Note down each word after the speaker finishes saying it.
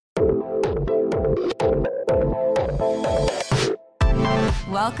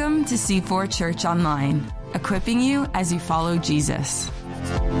Welcome to C4 Church Online, equipping you as you follow Jesus.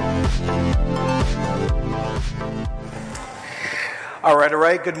 All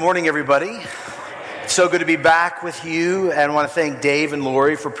right. Good morning, everybody. It's so good to be back with you, and I want to thank Dave and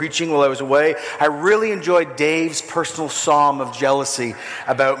Lori for preaching while I was away. I really enjoyed Dave's personal psalm of jealousy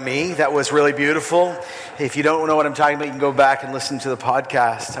about me. That was really beautiful. If you don't know what I'm talking about, you can go back and listen to the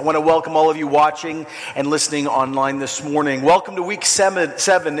podcast. I want to welcome all of you watching and listening online this morning. Welcome to week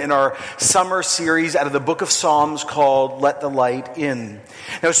 7 in our summer series out of the book of Psalms called Let the Light In.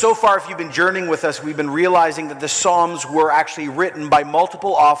 Now, so far, if you've been journeying with us, we've been realizing that the Psalms were actually written by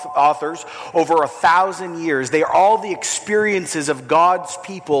multiple authors over 1,000 years. They are all the experiences of God's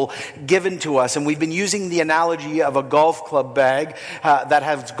people given to us. And we've been using the analogy of a golf club bag that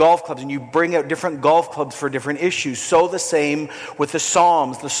has golf clubs, and you bring out different golf clubs for different issues. So the same with the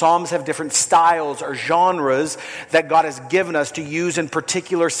Psalms. The Psalms have different styles or genres that God has given us to use in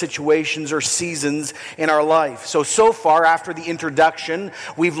particular situations or seasons in our life. So far, after the introduction,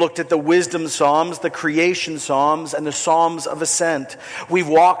 we've looked at the wisdom Psalms, the creation Psalms, and the Psalms of ascent. We've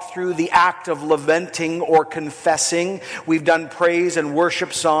walked through the act of lamenting or confessing. We've done praise and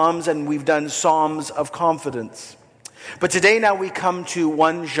worship Psalms, and we've done Psalms of confidence. But today now we come to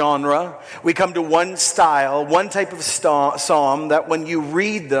one genre, we come to one style, one type of psalm that when you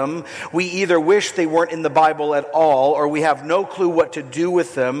read them, we either wish they weren't in the Bible at all, or we have no clue what to do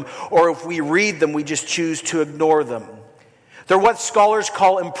with them, or if we read them, we just choose to ignore them. They're what scholars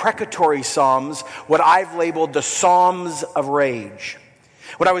call imprecatory psalms, what I've labeled the Psalms of Rage.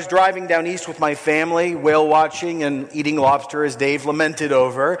 When I was driving down east with my family, whale watching and eating lobster, as Dave lamented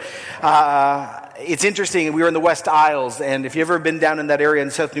over, it's interesting, we were in the West Isles, and if you've ever been down in that area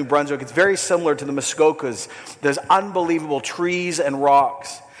in South New Brunswick, it's very similar to the Muskokas. There's unbelievable trees and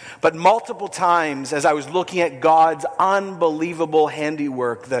rocks. But multiple times, as I was looking at God's unbelievable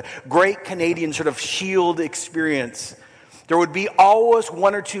handiwork, the Great Canadian sort of Shield experience, there would be always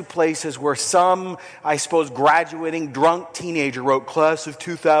one or two places where some, I suppose, graduating drunk teenager wrote class of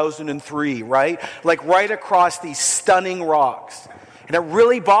 2003, right? Like right across these stunning rocks. And it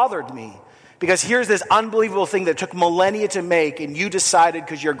really bothered me. Because here's this unbelievable thing that took millennia to make, and you decided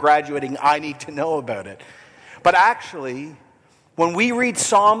because you're graduating, I need to know about it. But actually, when we read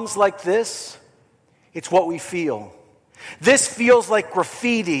Psalms like this, it's what we feel. This feels like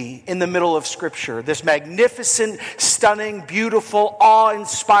graffiti in the middle of Scripture. This magnificent, stunning, beautiful,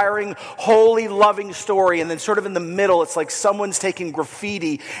 awe-inspiring, holy, loving story. And then sort of in the middle, it's like someone's taken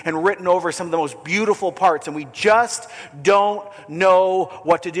graffiti and written over some of the most beautiful parts. And we just don't know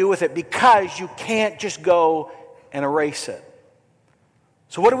what to do with it because you can't just go and erase it.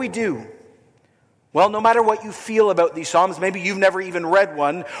 So what do we do? Well, no matter what you feel about these Psalms, maybe you've never even read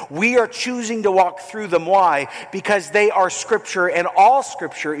one, we are choosing to walk through them. Why? Because they are Scripture, and all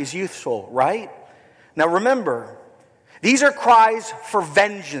Scripture is useful, right? Now remember, these are cries for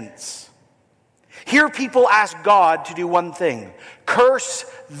vengeance. Here people ask God to do one thing: curse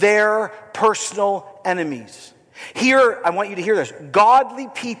their personal enemies. Here, I want you to hear this. Godly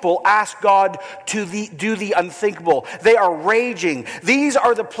people ask God to do the unthinkable. They are raging. These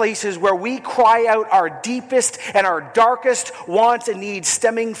are the places where we cry out our deepest and our darkest wants and needs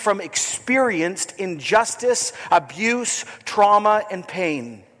stemming from experienced injustice, abuse, trauma, and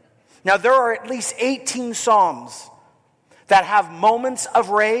pain. Now, there are at least 18 Psalms that have moments of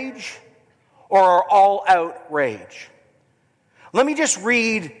rage or are all-out rage. Let me just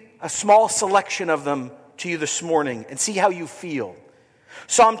read a small selection of them to you this morning and see how you feel.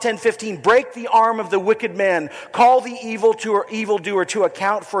 Psalm 10:15, break the arm of the wicked man, call the evildoer to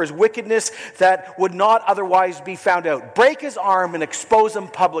account for his wickedness that would not otherwise be found out. Break his arm and expose him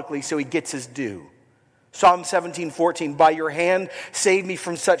publicly so he gets his due. Psalm 17:14, by your hand save me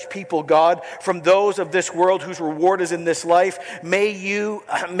from such people, God, from those of this world whose reward is in this life.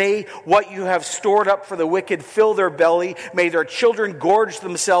 May what you have stored up for the wicked fill their belly. May their children gorge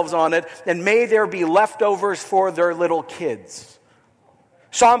themselves on it, and may there be leftovers for their little kids.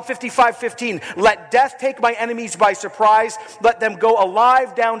 Psalm 55:15, let death take my enemies by surprise. Let them go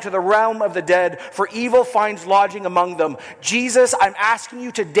alive down to the realm of the dead, for evil finds lodging among them. Jesus, I'm asking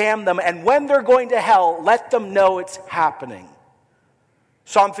you to damn them, and when they're going to hell, let them know it's happening.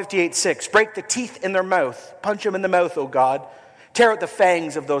 Psalm 58:6, break the teeth in their mouth. Punch them in the mouth, O God. Tear out the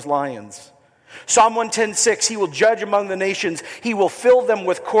fangs of those lions. Psalm 110:6, he will judge among the nations. He will fill them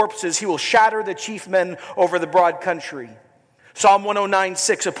with corpses. He will shatter the chief men over the broad country. Psalm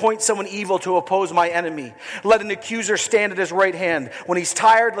 109:6, appoint someone evil to oppose my enemy. Let an accuser stand at his right hand. When he's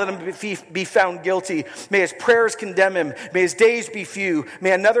tired, let him be found guilty. May his prayers condemn him. May his days be few.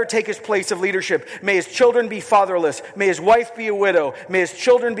 May another take his place of leadership. May his children be fatherless. May his wife be a widow. May his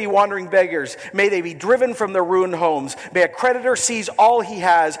children be wandering beggars. May they be driven from their ruined homes. May a creditor seize all he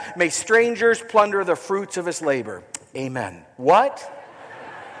has. May strangers plunder the fruits of his labor. Amen. What?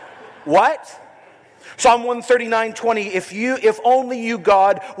 What? Psalm 139:20, if only you,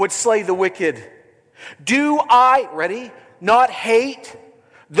 God, would slay the wicked. Do I, ready, not hate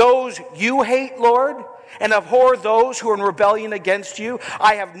those you hate, Lord, and abhor those who are in rebellion against you?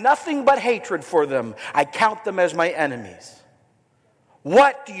 I have nothing but hatred for them. I count them as my enemies.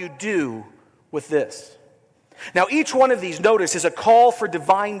 What do you do with this? Now, each one of these, notice, is a call for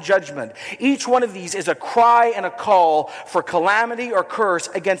divine judgment. Each one of these is a cry and a call for calamity or curse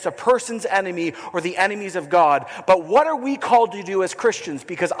against a person's enemy or the enemies of God. But what are we called to do as Christians?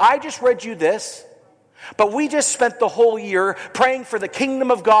 Because I just read you this, but we just spent the whole year praying for the kingdom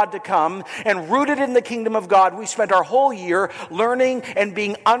of God to come, and rooted in the kingdom of God, we spent our whole year learning and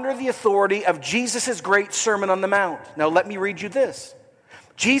being under the authority of Jesus' great Sermon on the Mount. Now, let me read you this.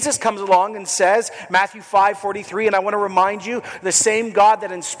 Jesus comes along and says, Matthew 5:43, and I want to remind you, the same God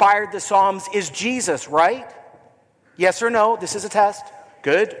that inspired the Psalms is Jesus, right? Yes or no? This is a test.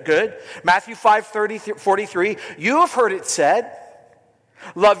 Good, good. Matthew 5:43, you have heard it said,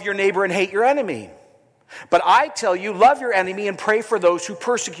 love your neighbor and hate your enemy. But I tell you, love your enemy and pray for those who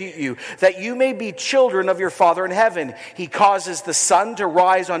persecute you, that you may be children of your Father in heaven. He causes the sun to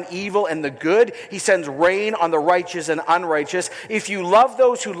rise on evil and the good. He sends rain on the righteous and unrighteous. If you love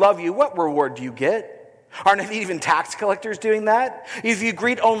those who love you, what reward do you get? Aren't even tax collectors doing that? If you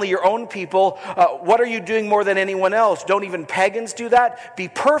greet only your own people, what are you doing more than anyone else? Don't even pagans do that? Be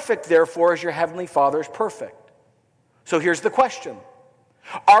perfect, therefore, as your heavenly Father is perfect. So here's the question.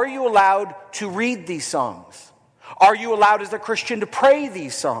 Are you allowed to read these Psalms? Are you allowed as a Christian to pray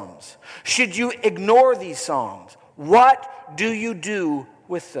these Psalms? Should you ignore these Psalms? What do you do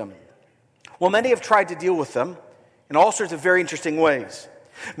with them? Well, many have tried to deal with them in all sorts of very interesting ways.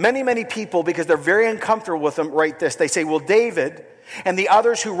 Many people, because they're very uncomfortable with them, write this. They say, well, David and the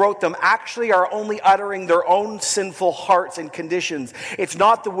others who wrote them actually are only uttering their own sinful hearts and conditions. It's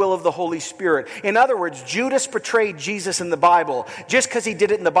not the will of the Holy Spirit. In other words, Judas betrayed Jesus in the Bible. Just because he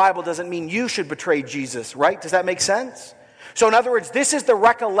did it in the Bible doesn't mean you should betray Jesus, right? Does that make sense? So in other words, this is the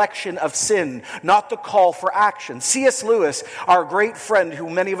recollection of sin, not the call for action. C.S. Lewis, our great friend who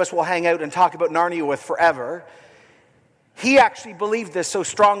many of us will hang out and talk about Narnia with forever, he actually believed this so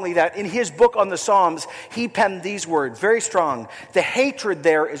strongly that in his book on the Psalms, he penned these words, very strong. The hatred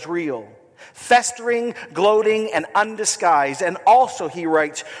there is real, festering, gloating, and undisguised. And also, he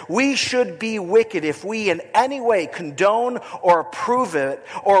writes, we should be wicked if we in any way condone or approve it,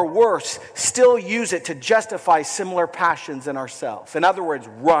 or worse, still use it to justify similar passions in ourselves. In other words,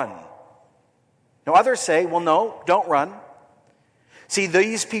 run. Now, others say, well, no, don't run. See,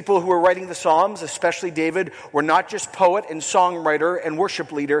 these people who were writing the Psalms, especially David, were not just poet and songwriter and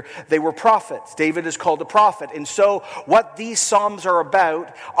worship leader. They were prophets. David is called a prophet. And so what these Psalms are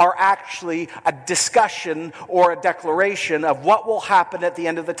about are actually a discussion or a declaration of what will happen at the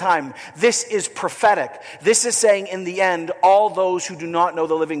end of the time. This is prophetic. This is saying in the end, all those who do not know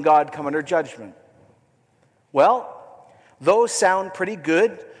the living God come under judgment. Well, those sound pretty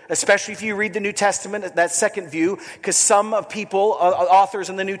good. Especially if you read the New Testament, that second view, because some of people, authors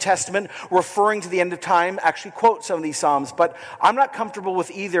in the New Testament, referring to the end of time, actually quote some of these Psalms. But I'm not comfortable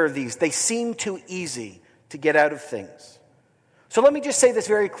with either of these. They seem too easy to get out of things. So let me just say this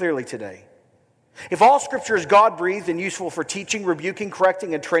very clearly today. If all Scripture is God-breathed and useful for teaching, rebuking,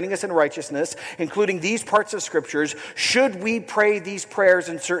 correcting, and training us in righteousness, including these parts of Scriptures, should we pray these prayers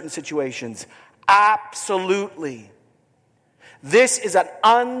in certain situations? Absolutely. This is an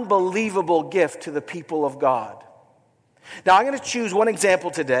unbelievable gift to the people of God. Now, I'm going to choose one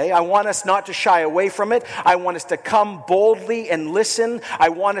example today. I want us not to shy away from it. I want us to come boldly and listen. I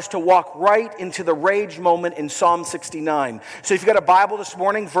want us to walk right into the rage moment in Psalm 69. So if you've got a Bible this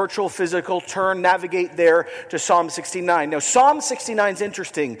morning, virtual, physical, navigate there to Psalm 69. Now, Psalm 69 is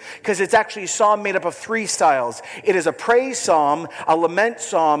interesting because it's actually a psalm made up of three styles. It is a praise psalm, a lament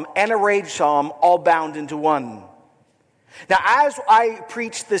psalm, and a rage psalm, all bound into one. Now, as I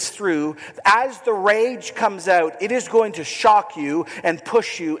preach this through, as the rage comes out, it is going to shock you and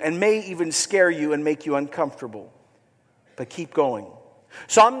push you and may even scare you and make you uncomfortable. But keep going.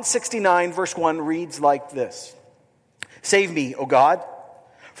 Psalm 69, verse 1 reads like this. Save me, O God,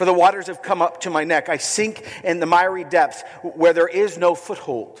 for the waters have come up to my neck. I sink in the miry depths where there is no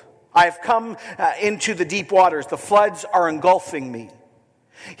foothold. I have come into the deep waters. The floods are engulfing me.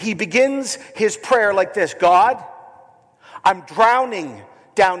 He begins his prayer like this: God, I'm drowning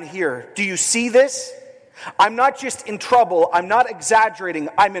down here. Do you see this? I'm not just in trouble. I'm not exaggerating.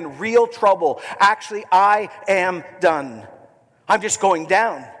 I'm in real trouble. Actually, I am done. I'm just going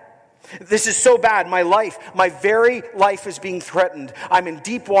down. This is so bad. My life, my very life is being threatened. I'm in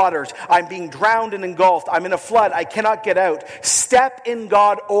deep waters. I'm being drowned and engulfed. I'm in a flood. I cannot get out. Step in,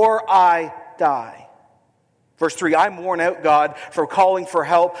 God, or I die. Verse 3, I'm worn out, God, for calling for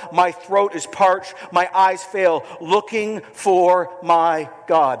help. My throat is parched. My eyes fail, looking for my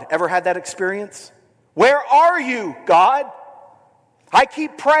God. Ever had that experience? Where are you, God? I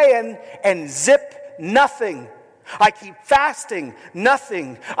keep praying and zip, nothing. I keep fasting,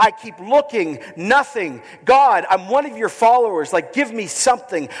 nothing. I keep looking, nothing. God, I'm one of your followers. Like, give me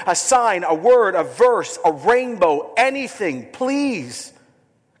something, a sign, a word, a verse, a rainbow, anything, please.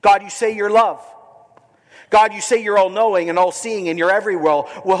 God, you say you're love. God, you say you're all-knowing and all-seeing and you're everywhere.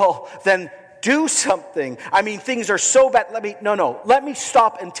 Well, then do something. I mean, things are so bad. Let me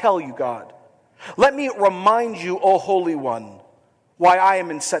stop and tell you, God. Let me remind you, O Holy One, why I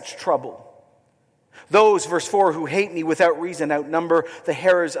am in such trouble. Those, verse 4, who hate me without reason outnumber the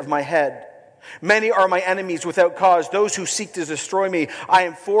hairs of my head. Many are my enemies without cause, those who seek to destroy me. I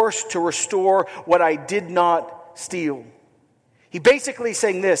am forced to restore what I did not steal. He basically is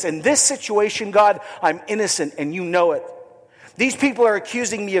saying this: in this situation, God, I'm innocent and you know it. These people are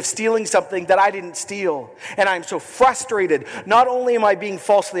accusing me of stealing something that I didn't steal. And I'm so frustrated. Not only am I being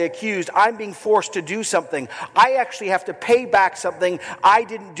falsely accused, I'm being forced to do something. I actually have to pay back something I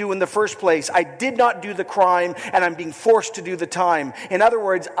didn't do in the first place. I did not do the crime, and I'm being forced to do the time. In other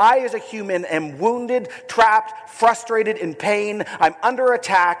words, I as a human am wounded, trapped, frustrated, in pain. I'm under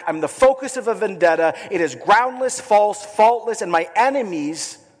attack. I'm the focus of a vendetta. It is groundless, false, faultless, and my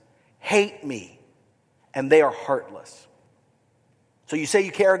enemies hate me, and they are heartless. So you say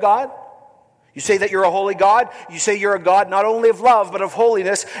you care, God? You say that you're a holy God? You say you're a God not only of love, but of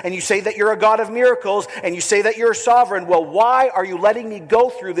holiness. And you say that you're a God of miracles. And you say that you're sovereign. Well, why are you letting me go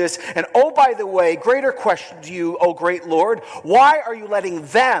through this? And oh, by the way, greater question to you, oh great Lord. Why are you letting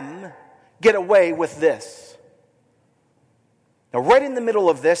them get away with this? Now, right in the middle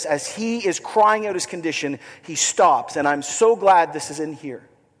of this, as he is crying out his condition, he stops. And I'm so glad this is in here,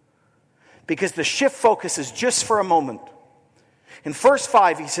 because the shift focus is just for a moment. In verse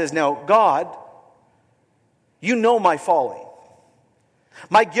 5, he says, now, God, you know my folly.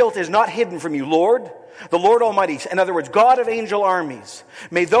 My guilt is not hidden from you, Lord, the Lord Almighty. In other words, God of angel armies.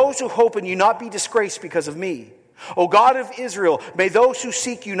 May those who hope in you not be disgraced because of me. O God of Israel, may those who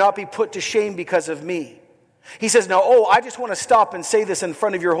seek you not be put to shame because of me. He says, now, I just want to stop and say this in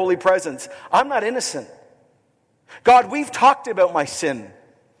front of your holy presence. I'm not innocent. God, we've talked about my sin.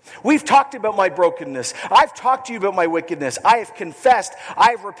 We've talked about my brokenness. I've talked to you about my wickedness. I have confessed.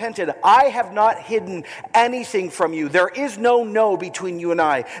 I have repented. I have not hidden anything from you. There is no between you and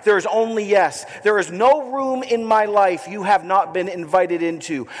I. There is only yes. There is no room in my life you have not been invited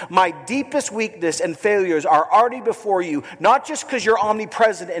into. My deepest weakness and failures are already before you, not just because you're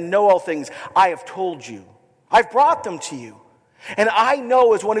omnipresent and know all things. I have told you. I've brought them to you. And I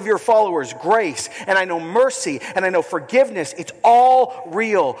know, as one of your followers, grace, and I know mercy, and I know forgiveness. It's all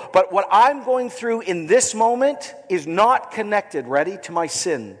real. But what I'm going through in this moment is not connected, ready, to my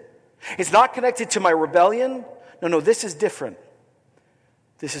sin. It's not connected to my rebellion. No, this is different.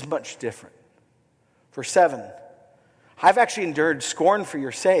 This is much different. Verse 7, I've actually endured scorn for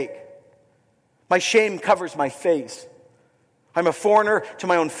your sake. My shame covers my face. I'm a foreigner to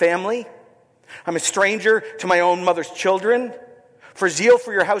my own family. I'm a stranger to my own mother's children. For zeal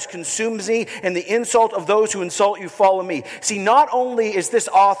for your house consumes me, and the insult of those who insult you follow me. See, not only is this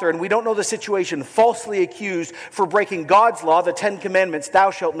author, and we don't know the situation, falsely accused for breaking God's law, the 10 Commandments, thou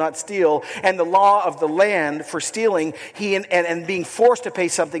shalt not steal, and the law of the land for stealing, and being forced to pay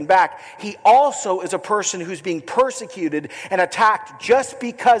something back. He also is a person who's being persecuted and attacked just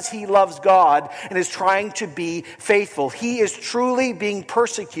because he loves God and is trying to be faithful. He is truly being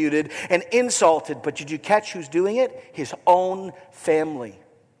persecuted and insulted. But did you catch who's doing it? His own family.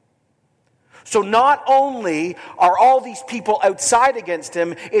 So not only are all these people outside against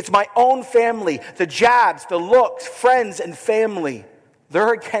him, it's my own family, the jabs, the looks, friends and family.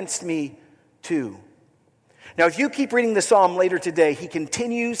 They're against me too. Now, if you keep reading the psalm later today, he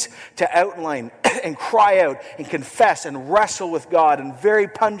continues to outline and cry out and confess and wrestle with God in very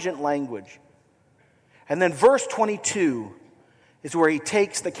pungent language. And then verse 22 is where he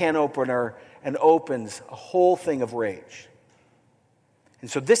takes the can opener and opens a whole thing of rage. And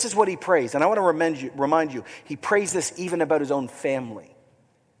so this is what he prays. And I want to remind you, he prays this even about his own family.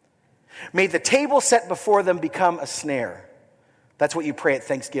 May the table set before them become a snare. That's what you pray at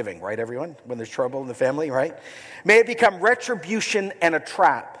Thanksgiving, right, everyone? When there's trouble in the family, right? May it become retribution and a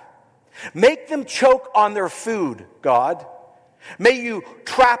trap. Make them choke on their food, God. May you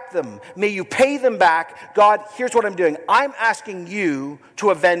trap them. May you pay them back. God, here's what I'm doing. I'm asking you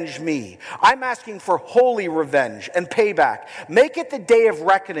to avenge me. I'm asking for holy revenge and payback. Make it the day of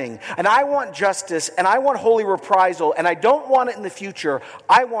reckoning. And I want justice and I want holy reprisal. And I don't want it in the future.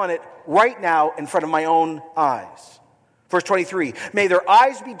 I want it right now in front of my own eyes. Verse 23, may their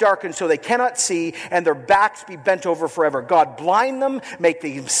eyes be darkened so they cannot see, and their backs be bent over forever. God, blind them, make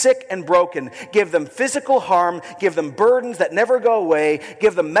them sick and broken. Give them physical harm, give them burdens that never go away,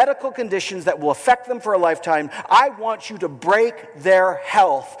 give them medical conditions that will affect them for a lifetime. I want you to break their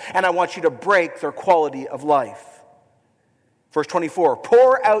health, and I want you to break their quality of life. Verse 24,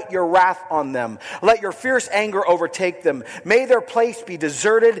 pour out your wrath on them. Let your fierce anger overtake them. May their place be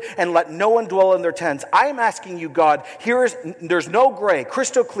deserted and let no one dwell in their tents. I am asking you, God, there's no gray,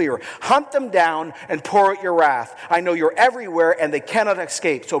 crystal clear. Hunt them down and pour out your wrath. I know you're everywhere and they cannot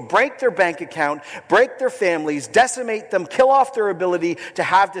escape. So break their bank account, break their families, decimate them, kill off their ability to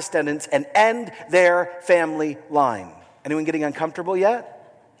have descendants, and end their family line. Anyone getting uncomfortable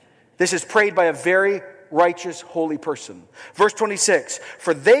yet? This is prayed by a very righteous, holy person. Verse 26,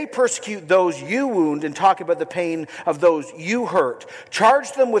 for they persecute those you wound and talk about the pain of those you hurt.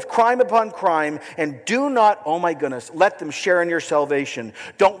 Charge them with crime upon crime and do not, oh my goodness, let them share in your salvation.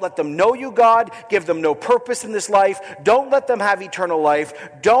 Don't let them know you, God. Give them no purpose in this life. Don't let them have eternal life.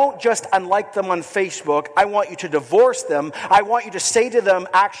 Don't just unlike them on Facebook. I want you to divorce them. I want you to say to them,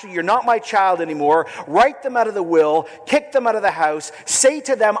 actually, you're not my child anymore. Write them out of the will. Kick them out of the house. Say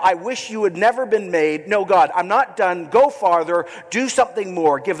to them, I wish you had never been made. No, God, I'm not done. Go farther. Do something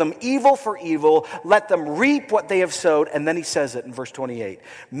more. Give them evil for evil. Let them reap what they have sowed. And then he says it in verse 28.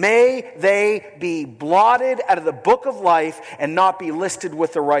 May they be blotted out of the book of life and not be listed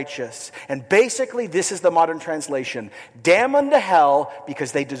with the righteous. And basically, this is the modern translation. Damn unto hell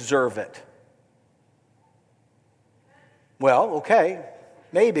because they deserve it. Well, okay,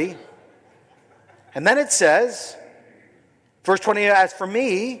 maybe. And then it says, verse 28, as for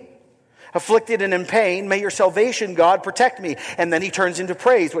me, afflicted and in pain, may your salvation, God, protect me. And then he turns into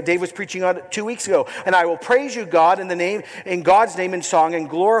praise, what Dave was preaching on 2 weeks ago. And I will praise you, God, in God's name in song and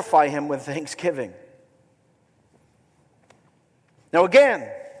glorify him with thanksgiving. Now again,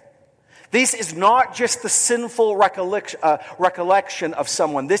 this is not just the sinful recollection of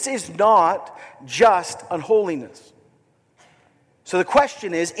someone. This is not just unholiness. So the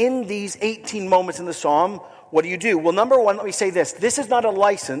question is, in these 18 moments in the psalm, what do you do? Well, number one, let me say this. This is not a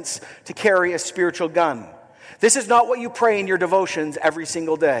license to carry a spiritual gun. This is not what you pray in your devotions every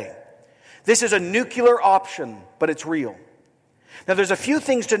single day. This is a nuclear option, but it's real. Now, there's a few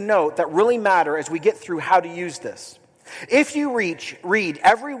things to note that really matter as we get through how to use this. If you read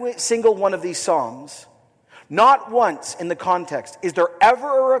every single one of these psalms, not once in the context is there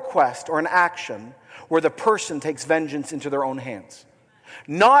ever a request or an action where the person takes vengeance into their own hands.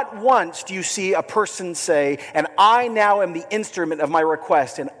 Not once do you see a person say, and I now am the instrument of my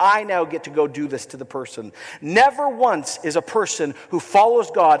request, and I now get to go do this to the person. Never once is a person who follows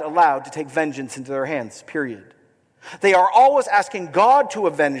God allowed to take vengeance into their hands, period. They are always asking God to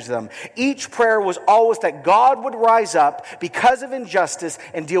avenge them. Each prayer was always that God would rise up because of injustice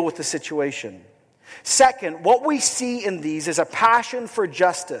and deal with the situation. Second, what we see in these is a passion for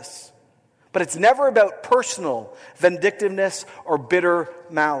justice. But it's never about personal vindictiveness or bitter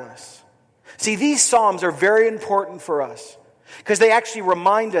malice. See, these psalms are very important for us because they actually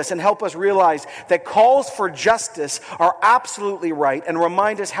remind us and help us realize that calls for justice are absolutely right and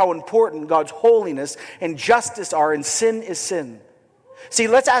remind us how important God's holiness and justice are, and sin is sin. See,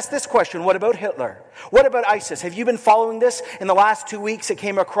 let's ask this question. What about Hitler? What about ISIS? Have you been following this? In the last 2 weeks, it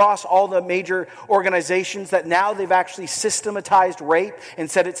came across all the major organizations that now they've actually systematized rape and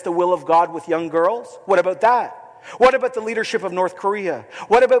said it's the will of God with young girls. What about that? What about the leadership of North Korea?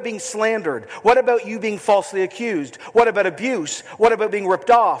 What about being slandered? What about you being falsely accused? What about abuse? What about being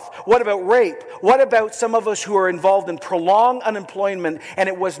ripped off? What about rape? What about some of us who are involved in prolonged unemployment and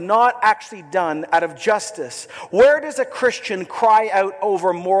it was not actually done out of justice? Where does a Christian cry out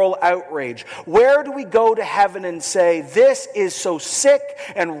over moral outrage? Where do we go to heaven and say, this is so sick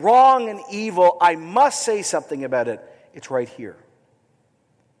and wrong and evil, I must say something about it? It's right here.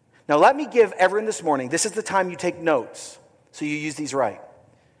 Now, let me give everyone this morning, this is the time you take notes, so you use these right.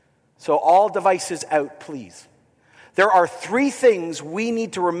 So all devices out, please. There are 3 things we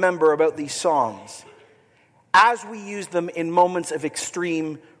need to remember about these psalms as we use them in moments of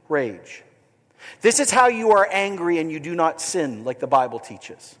extreme rage. This is how you are angry and you do not sin, like the Bible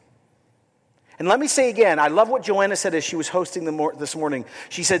teaches. And let me say again, I love what Joanna said as she was hosting this morning.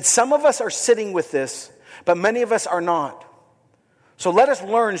 She said, some of us are sitting with this, but many of us are not. So let us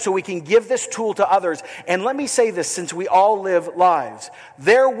learn so we can give this tool to others. And let me say this, since we all live lives,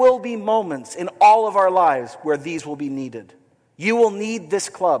 there will be moments in all of our lives where these will be needed. You will need this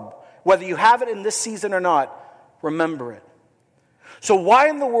club. Whether you have it in this season or not, remember it. So why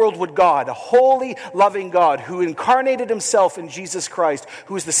in the world would God, a holy, loving God who incarnated himself in Jesus Christ,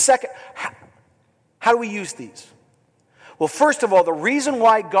 who is the second... How do we use these? Well, first of all, the reason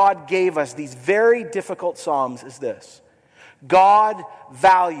why God gave us these very difficult Psalms is this. God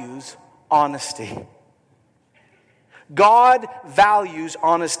values honesty. God values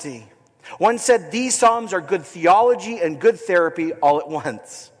honesty. One said these Psalms are good theology and good therapy all at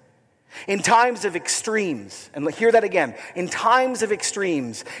once. In times of extremes, and hear that again, in times of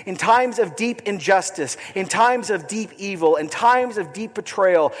extremes, in times of deep injustice, in times of deep evil, in times of deep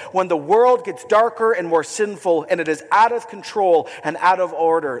betrayal, when the world gets darker and more sinful and it is out of control and out of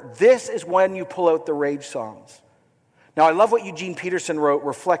order, this is when you pull out the rage Psalms. Now, I love what Eugene Peterson wrote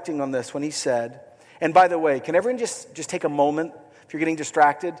reflecting on this when he said, and by the way, can everyone just take a moment if you're getting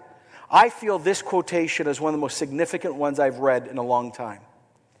distracted? I feel this quotation is one of the most significant ones I've read in a long time.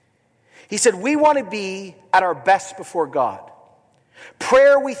 He said, we want to be at our best before God.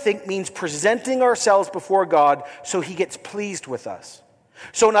 Prayer, we think, means presenting ourselves before God so he gets pleased with us.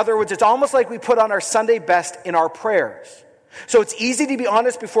 So in other words, it's almost like we put on our Sunday best in our prayers. So it's easy to be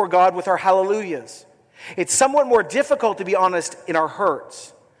honest before God with our hallelujahs. It's somewhat more difficult to be honest in our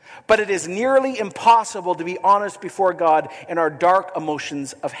hurts. But it is nearly impossible to be honest before God in our dark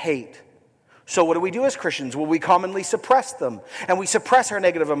emotions of hate. So what do we do as Christians? Well, we commonly suppress them, and we suppress our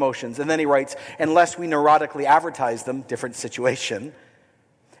negative emotions. And then he writes, unless we neurotically advertise them, different situation.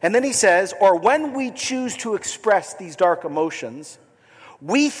 And then he says, or when we choose to express these dark emotions,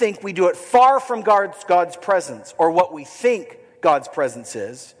 we think we do it far from God's presence, or what we think God's presence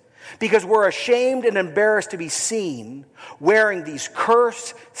is, because we're ashamed and embarrassed to be seen wearing these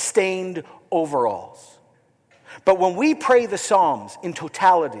curse-stained overalls. But when we pray the Psalms in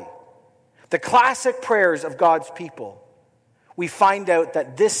totality, the classic prayers of God's people, we find out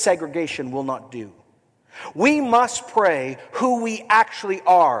that this segregation will not do. We must pray who we actually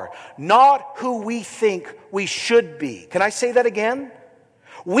are, not who we think we should be. Can I say that again?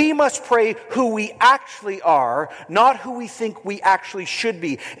 We must pray who we actually are, not who we think we actually should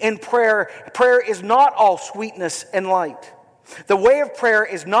be. In prayer is not all sweetness and light. The way of prayer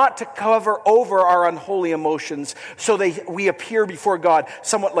is not to cover over our unholy emotions so we appear before God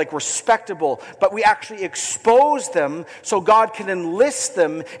somewhat like respectable, but we actually expose them so God can enlist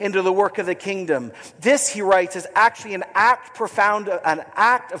them into the work of the kingdom. This, he writes, is actually an act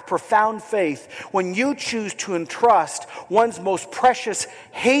of profound faith when you choose to entrust one's most precious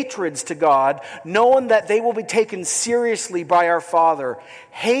hatreds to God, knowing that they will be taken seriously by our Father.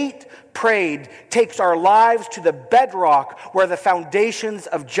 Hate prayed takes our lives to the bedrock where the foundations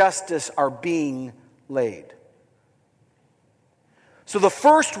of justice are being laid. So the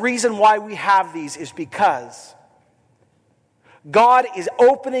first reason why we have these is because God is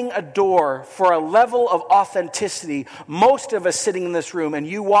opening a door for a level of authenticity. Most of us sitting in this room and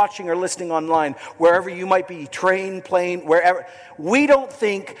you watching or listening online, wherever you might be, train, plane, wherever, we don't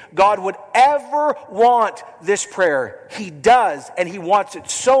think God would ever want this prayer. He does, and he wants it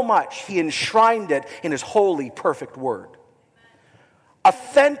so much, he enshrined it in his holy, perfect word.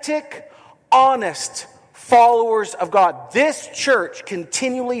 Authentic, honest followers of God. This church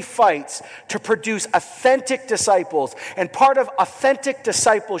continually fights to produce authentic disciples. And part of authentic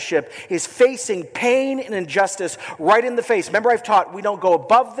discipleship is facing pain and injustice right in the face. Remember, I've taught we don't go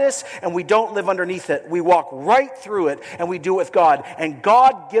above this and we don't live underneath it. We walk right through it and we do it with God. And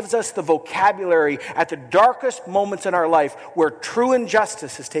God gives us the vocabulary at the darkest moments in our life where true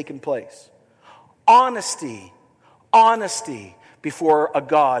injustice has taken place. Honesty before a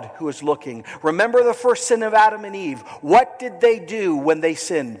God who is looking. Remember the first sin of Adam and Eve. What did they do when they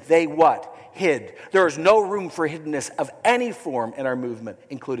sinned? They what? Hid. There is no room for hiddenness of any form in our movement,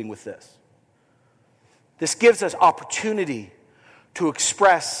 including with this. This gives us opportunity to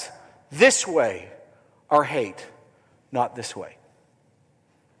express this way our hate, not this way.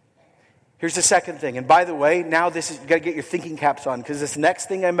 Here's the second thing. And by the way, now you got to get your thinking caps on, because this next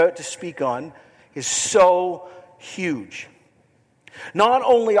thing I'm about to speak on is so huge. Not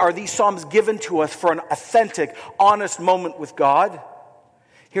only are these Psalms given to us for an authentic, honest moment with God,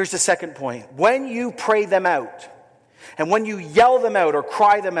 here's the second point. When you pray them out, and when you yell them out or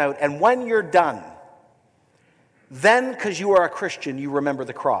cry them out, and when you're done, then, because you are a Christian, you remember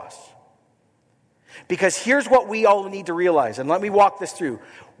the cross. Because here's what we all need to realize, and let me walk this through.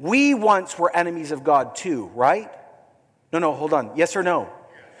 We once were enemies of God too, right? No, hold on. Yes or no?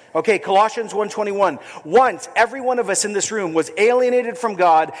 Okay, Colossians 1:21. Once, every one of us in this room was alienated from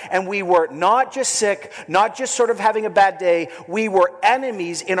God, and we were not just sick, not just sort of having a bad day, we were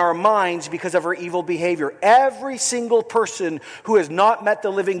enemies in our minds because of our evil behavior. Every single person who has not met the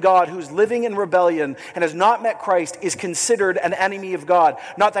living God, who's living in rebellion and has not met Christ, is considered an enemy of God.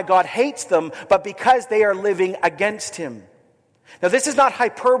 Not that God hates them, but because they are living against him. Now, this is not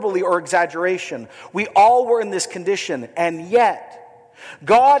hyperbole or exaggeration. We all were in this condition, and yet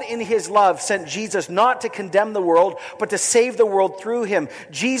God in his love sent Jesus not to condemn the world, but to save the world through him.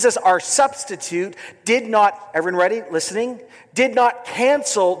 Jesus, our substitute, did not, everyone ready, listening? Did not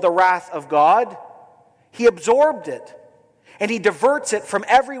cancel the wrath of God. He absorbed it. And he diverts it from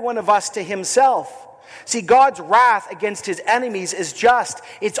every one of us to himself. See, God's wrath against his enemies is just.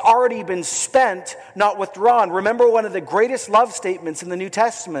 It's already been spent, not withdrawn. Remember, one of the greatest love statements in the New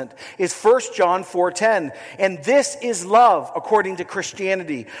Testament is 1 John 4:10. And this is love, according to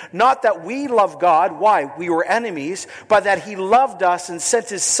Christianity. Not that we love God, why? We were enemies, but that he loved us and sent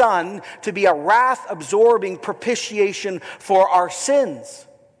his Son to be a wrath-absorbing propitiation for our sins.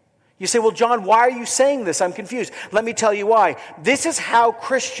 You say, well, John, why are you saying this? I'm confused. Let me tell you why. This is how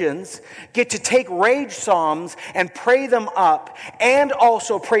Christians get to take rage psalms and pray them up and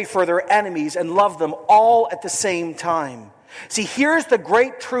also pray for their enemies and love them all at the same time. See, here's the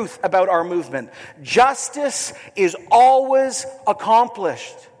great truth about our movement. Justice is always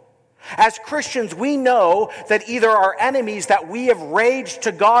accomplished. As Christians, we know that either our enemies that we have raged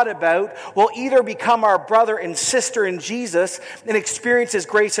to God about will either become our brother and sister in Jesus and experience his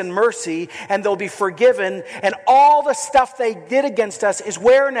grace and mercy, and they'll be forgiven, and all the stuff they did against us is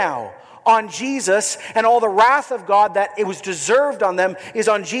where now? On Jesus, and all the wrath of God that it was deserved on them is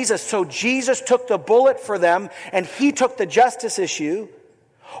on Jesus. So Jesus took the bullet for them, and he took the justice issue.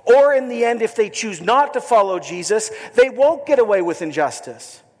 Or in the end, if they choose not to follow Jesus, they won't get away with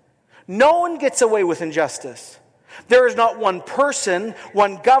injustice. No one gets away with injustice. There is not one person,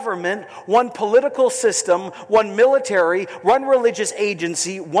 one government, one political system, one military, one religious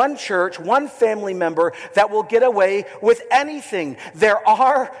agency, one church, one family member that will get away with anything. There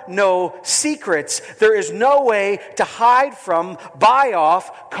are no secrets. There is no way to hide from, buy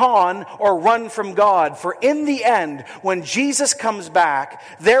off, con, or run from God. For in the end, when Jesus comes back,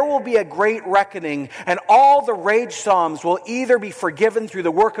 there will be a great reckoning, and all the rage psalms will either be forgiven through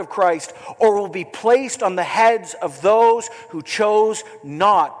the work of Christ or will be placed on the heads of those who chose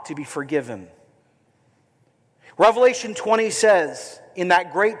not to be forgiven. Revelation 20 says, in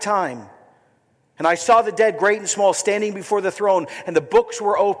that great time, and I saw the dead, great and small, standing before the throne, and the books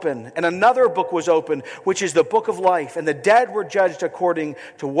were open, and another book was open, which is the book of life, and the dead were judged according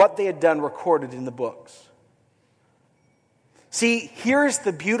to what they had done recorded in the books. See, here's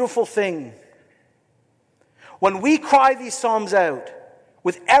the beautiful thing. When we cry these psalms out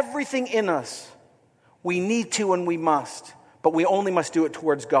with everything in us, we need to and we must, but we only must do it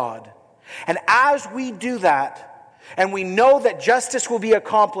towards God. And as we do that, and we know that justice will be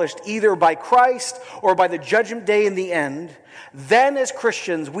accomplished either by Christ or by the judgment day in the end, then as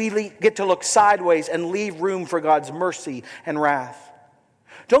Christians, we get to look sideways and leave room for God's mercy and wrath.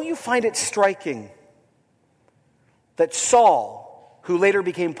 Don't you find it striking that Saul, who later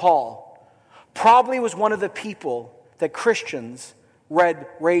became Paul, probably was one of the people that Christians read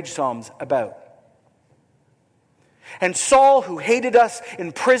rage psalms about? And Saul, who hated us,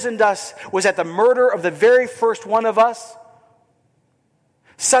 imprisoned us, was at the murder of the very first one of us,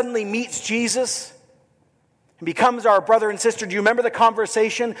 suddenly meets Jesus and becomes our brother and sister. Do you remember the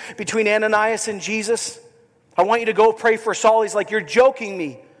conversation between Ananias and Jesus? I want you to go pray for Saul. He's like, you're joking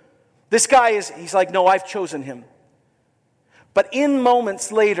me. This guy he's like, no, I've chosen him. But in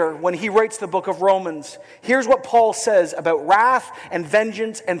moments later, when he writes the book of Romans, here's what Paul says about wrath and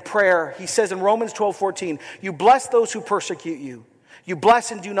vengeance and prayer. He says in Romans 12:14, you bless those who persecute you. You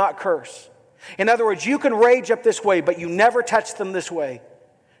bless and do not curse. In other words, you can rage up this way, but you never touch them this way.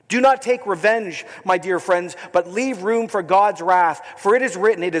 Do not take revenge, my dear friends, but leave room for God's wrath. For it is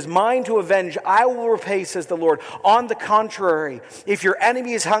written, it is mine to avenge, I will repay, says the Lord. On the contrary, if your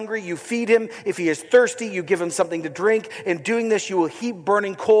enemy is hungry, you feed him. If he is thirsty, you give him something to drink. In doing this, you will heap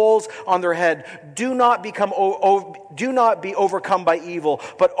burning coals on their head. Do not be overcome by evil,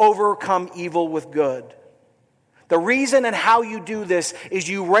 but overcome evil with good. The reason and how you do this is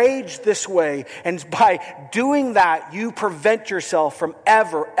you rage this way, and by doing that, you prevent yourself from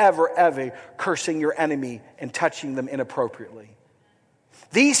ever cursing your enemy and touching them inappropriately.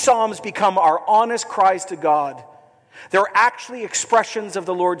 These psalms become our honest cries to God, They're actually expressions of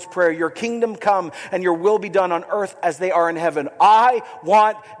the Lord's Prayer. Your kingdom come and your will be done on earth as they are in heaven. I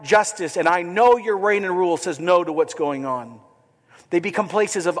want justice, and I know your reign and rule says no to what's going on. They become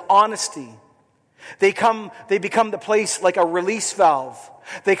places of honesty. They become the place like a release valve.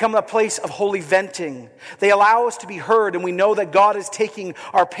 They become a place of holy venting. They allow us to be heard, and we know that God is taking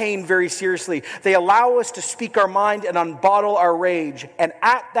our pain very seriously. They allow us to speak our mind and unbottle our rage. And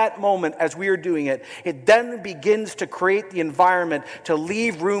at that moment, as we are doing it, it then begins to create the environment to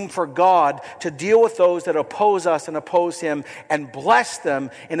leave room for God to deal with those that oppose us and oppose Him and bless them.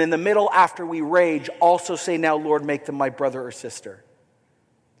 And in the middle, after we rage, also say, now, Lord, make them my brother or sister.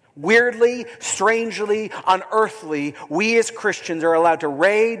 Weirdly, strangely, unearthly, we as Christians are allowed to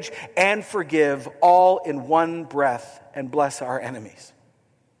rage and forgive all in one breath and bless our enemies.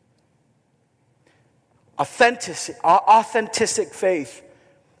 Authentic faith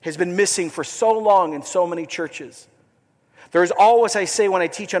has been missing for so long in so many churches. There's always, I say when I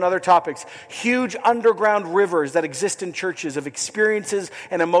teach on other topics, huge underground rivers that exist in churches of experiences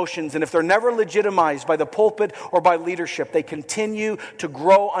and emotions. And if they're never legitimized by the pulpit or by leadership, they continue to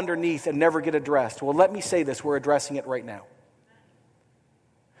grow underneath and never get addressed. Well, let me say this. We're addressing it right now.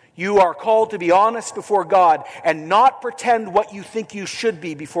 You are called to be honest before God and not pretend what you think you should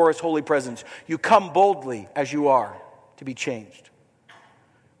be before His holy presence. You come boldly as you are to be changed.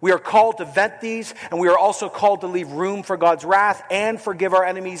 We are called to vent these, and we are also called to leave room for God's wrath and forgive our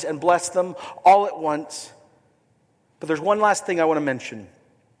enemies and bless them all at once. But there's one last thing I want to mention.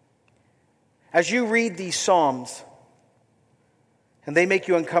 As you read these Psalms, and they make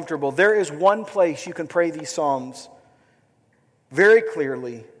you uncomfortable, there is one place you can pray these Psalms very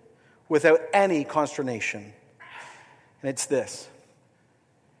clearly without any consternation. And it's this: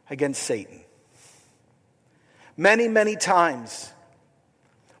 against Satan. Many, many times,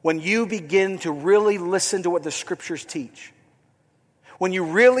 when you begin to really listen to what the Scriptures teach, when you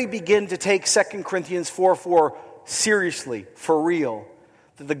really begin to take 2 Corinthians 4:4 seriously, for real,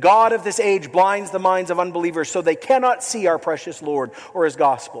 that the God of this age blinds the minds of unbelievers so they cannot see our precious Lord or His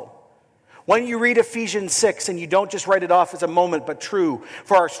gospel. When you read Ephesians 6 and you don't just write it off as a moment, but true,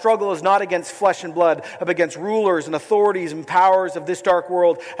 for our struggle is not against flesh and blood, but against rulers and authorities and powers of this dark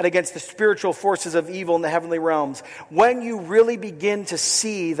world and against the spiritual forces of evil in the heavenly realms. When you really begin to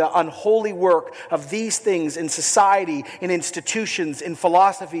see the unholy work of these things in society, in institutions, in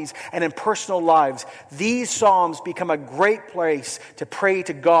philosophies, and in personal lives, these Psalms become a great place to pray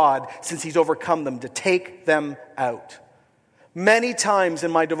to God, since He's overcome them, to take them out. Many times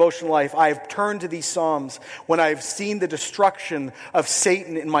in my devotional life, I have turned to these Psalms when I have seen the destruction of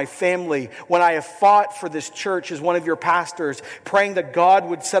Satan in my family, when I have fought for this church as one of your pastors, praying that God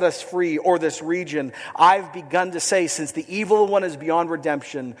would set us free, or this region. I've begun to say, since the evil one is beyond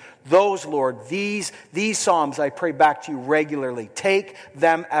redemption, those, Lord, these Psalms I pray back to you regularly. Take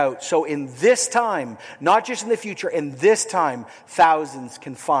them out. So in this time, not just in the future, in this time, thousands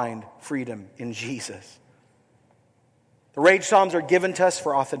can find freedom in Jesus. The Rage Psalms are given to us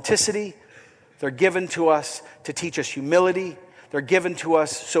for authenticity. They're given to us to teach us humility. They're given to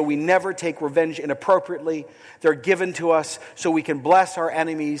us so we never take revenge inappropriately. They're given to us so we can bless our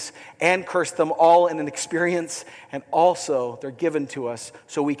enemies and curse them all in an experience. And also, they're given to us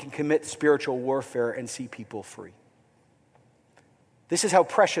so we can commit spiritual warfare and see people free. This is how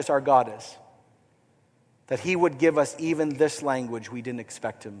precious our God is, that He would give us even this language we didn't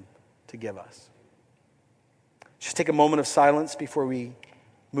expect Him to give us. Just take a moment of silence before we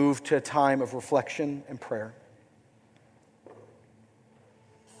move to a time of reflection and prayer.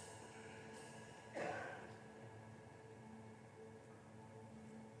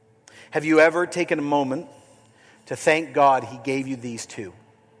 Have you ever taken a moment to thank God He gave you these two?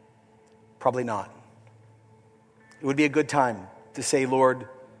 Probably not. It would be a good time to say, Lord,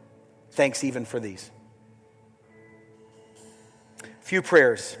 thanks even for these. A few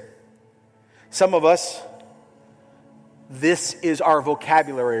prayers. Some of us, this is our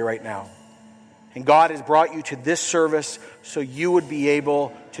vocabulary right now. And God has brought you to this service so you would be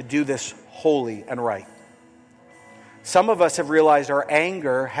able to do this holy and right. Some of us have realized our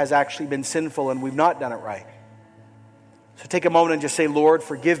anger has actually been sinful and we've not done it right. So take a moment and just say, Lord,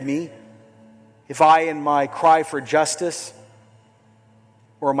 forgive me if I, in my cry for justice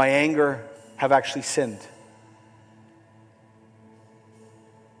or my anger, have actually sinned.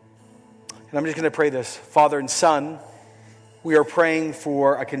 And I'm just going to pray this. Father and Son, we are praying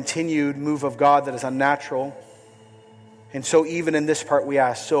for a continued move of God that is unnatural. And so even in this part we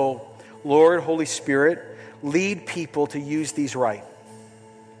ask, so Lord, Holy Spirit, lead people to use these right.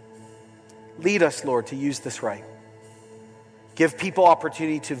 Lead us, Lord, to use this right. Give people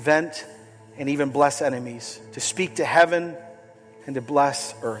opportunity to vent and even bless enemies, to speak to heaven and to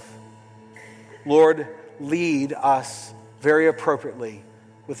bless earth. Lord, lead us very appropriately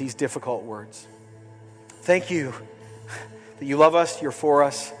with these difficult words. Thank you that you love us, you're for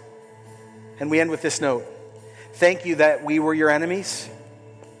us. And we end with this note. Thank you that we were your enemies,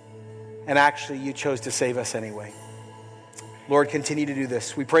 and actually you chose to save us anyway. Lord, continue to do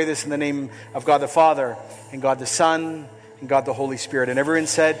this. We pray this in the name of God the Father, and God the Son, and God the Holy Spirit. And everyone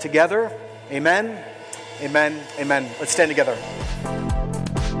said together, amen, amen, amen. Let's stand together.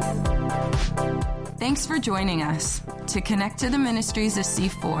 Thanks for joining us. To connect to the ministries of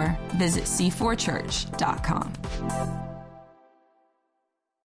C4, visit c4church.com.